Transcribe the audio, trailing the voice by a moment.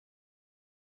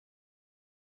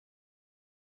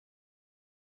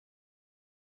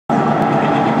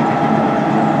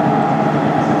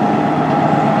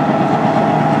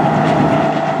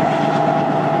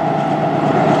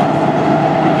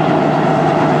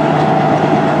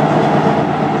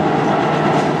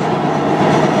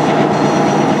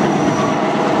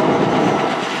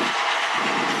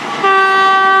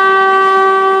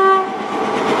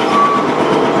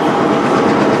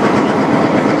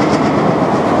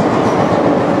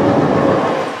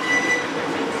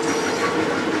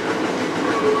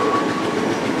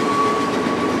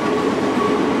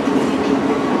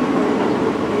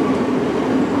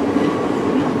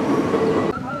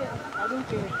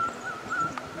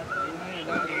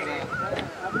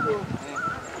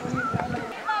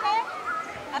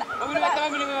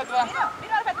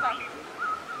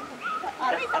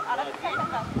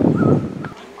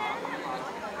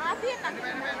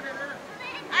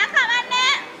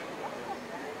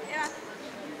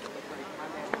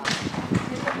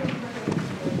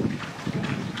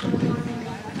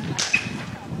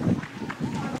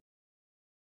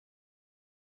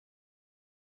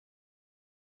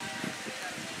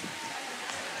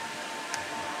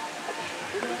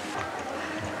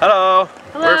Hello.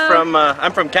 Hello. We're from.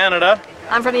 I'm from Canada,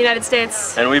 I'm from the United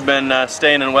States. and we've been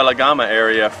staying in Welagama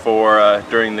area for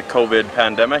during the COVID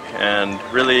pandemic, and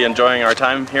really enjoying our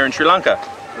time here in Sri Lanka.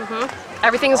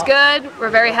 Everything's good.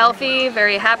 We're very healthy,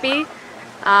 very happy.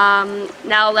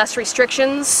 Now less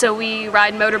restrictions, so we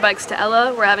ride motorbikes to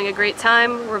Ella. We're having a great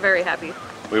time. We're very happy.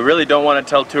 We really don't want to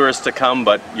tell tourists to come,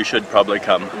 but you should probably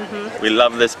come. We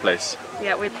love this place.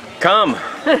 Yeah, Come.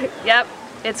 yep,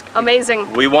 it's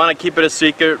amazing. We want to keep it a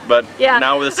secret, but Yeah.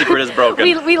 now the secret is broken.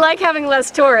 We like having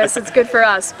less tourists. It's good for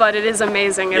us, but it is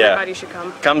amazing. Yeah. Everybody should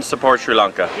come. Come support Sri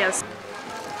Lanka. Yes.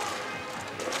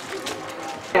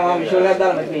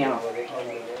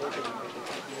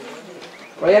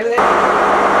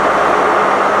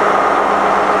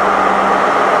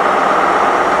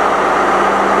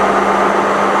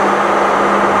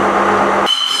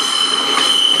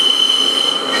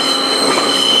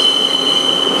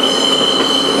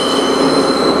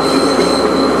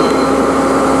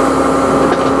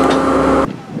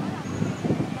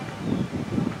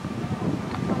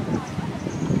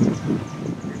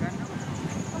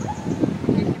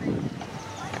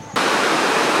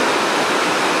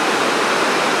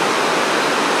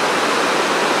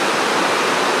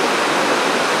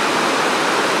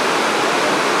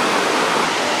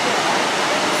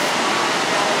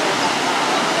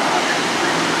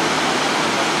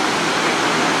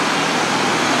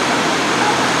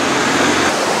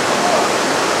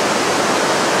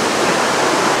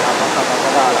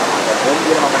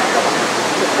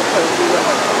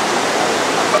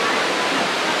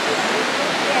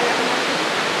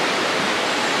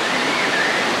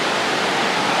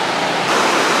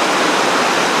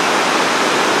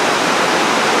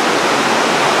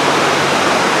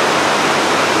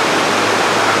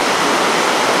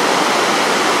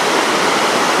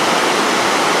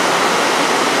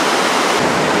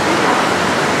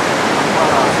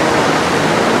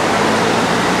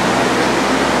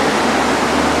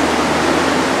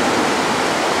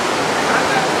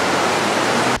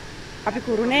 අපි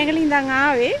කුරුණෑගල ඉඳන්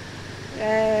ආවේ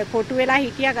කොටු වෙලා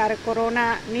හිටියා අර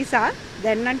corona නිසා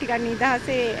දැන් නම් ටිකක්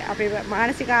නිදහසේ අපේ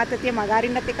මානසික ආතතිය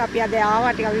මගහරින්නත් එක්ක අපි අද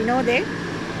ආවා ටික විනෝදේ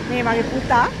මේ මගේ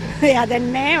පුතා එයා දැන්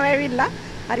නැහැ ඔය ඇවිල්ලා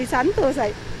හරි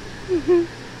සන්තෝසයි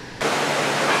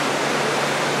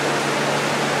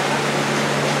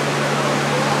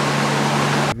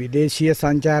විදේශීය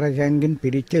සංචාරකයන්ගෙන්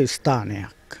පිරිච්ච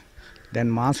ස්ථානයක් දැන්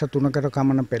මාස 3කට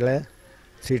කමන පෙළ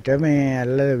සිට මේ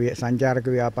ඇල්ල සංචාරක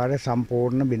ව්‍යාපාරය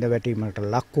සම්පූර්ණ බිඳ වැටීමට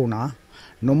ලක් වුණා.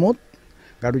 නමුත්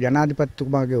ගරු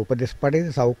ජනාධිපතිතුමාගේ උපදෙස්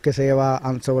පරිදි සෞඛ්‍ය සේවා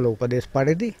අංශවල උපදෙස්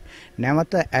පරිදි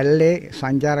නැවත ඇල්ලේ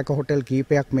සංචාරක හොටෙල්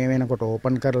කීපයක් මේ වෙනකොට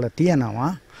ඕපන් කරලා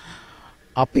තියෙනවා.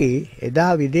 අපි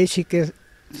එදා විදේශික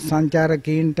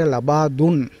සංචාරකීන්ට ලබා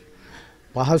දුන්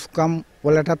පහසුකම්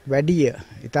වලටත් වැඩිය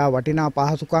ඉතා වටිනා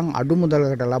පහසුකම් අඩු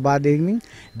මුදලකට ලබා දෙමින්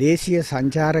දේශීය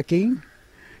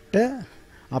සංචාරකීන්ට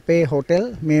අපේ හොටෙල්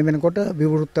මේ වෙනකොට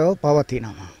විවෘතව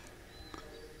පවතිනවා.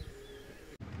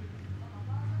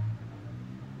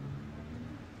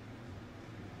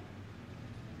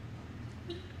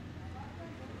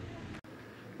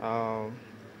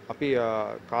 අපි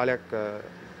කාලයක්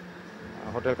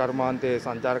හොටෙල් කර්මාන්තයේ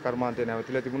සංචාර කර්මාන්තයේ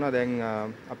නැවතිලා තිබුණා. දැන්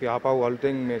අපි ආපහු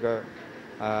අලුතෙන් මේක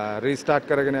රීස්ටාර්ට්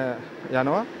කරගෙන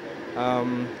යනවා.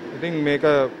 ඉතින් මේක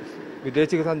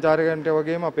විදේශික සංචාරකයන්ට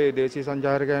වගේම අපේ දේශීය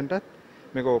සංචාරකයන්ටත්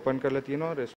මේක ඕපන් කරලා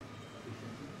තියෙනවා.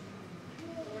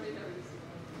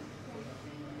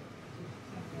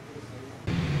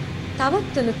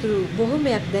 තවත් තනතුරු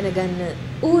බොහොමයක් දැනගන්න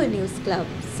ඌව නිවුස් ක්ලබ්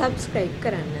සබ්ස්ක්‍රයිබ්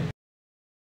කරන්න.